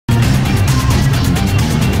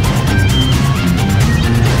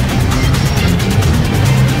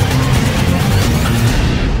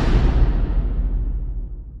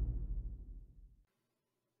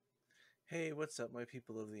what's up, my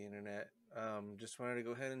people of the internet? Just wanted to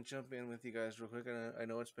go ahead and jump in with you guys real quick. And I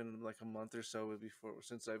know it's been like a month or so before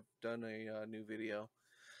since I've done a new video.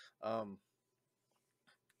 Um,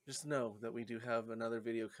 just know that we do have another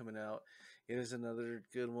video coming out. It is another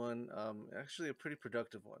good one. Actually, a pretty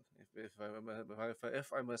productive one,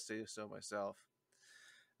 if I must say so myself.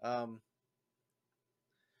 Um,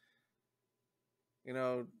 you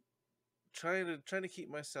know, trying to keep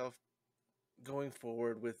myself going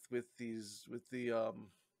forward with the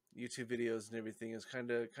YouTube videos and everything is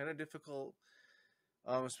kind of difficult,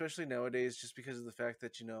 especially nowadays, just because of the fact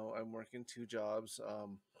that I'm working two jobs.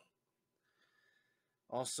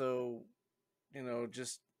 Also,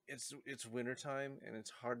 just it's wintertime and it's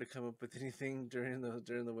hard to come up with anything during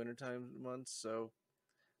the wintertime months. So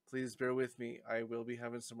please bear with me. I will be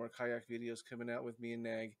having some more kayak videos coming out with me and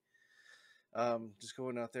Nag. Just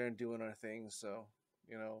going out there and doing our thing. So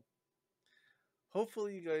you know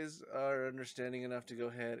hopefully you guys are understanding enough to go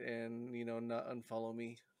ahead and not unfollow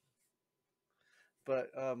me.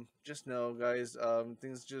 But just know, guys,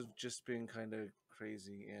 things just been kind of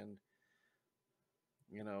crazy, and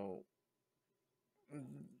you know,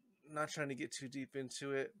 n- not trying to get too deep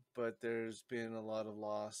into it, but there's been a lot of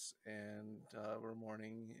loss, and we're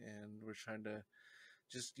mourning, and we're trying to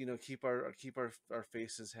just keep our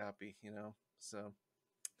faces happy, So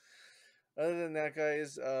other than that,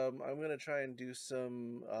 guys, I'm gonna try and do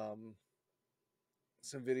some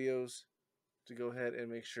videos to go ahead and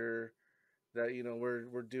make sure that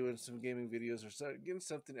we're doing some gaming videos or getting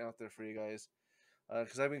something out there for you guys,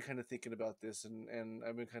 because I've been kind of thinking about this, and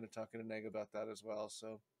I've been kind of talking to Neg about that as well.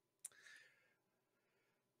 So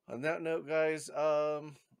on that note, guys,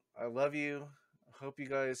 I love you. Hope you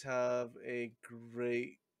guys have a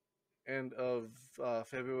great end of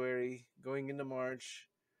February going into March.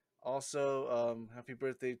 Also, happy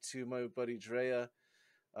birthday to my buddy Drea.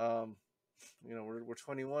 um, we're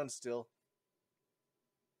 21 still.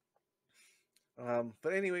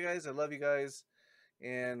 But anyway, guys, I love you guys,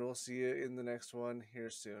 and we'll see you in the next one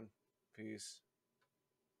here soon. Peace.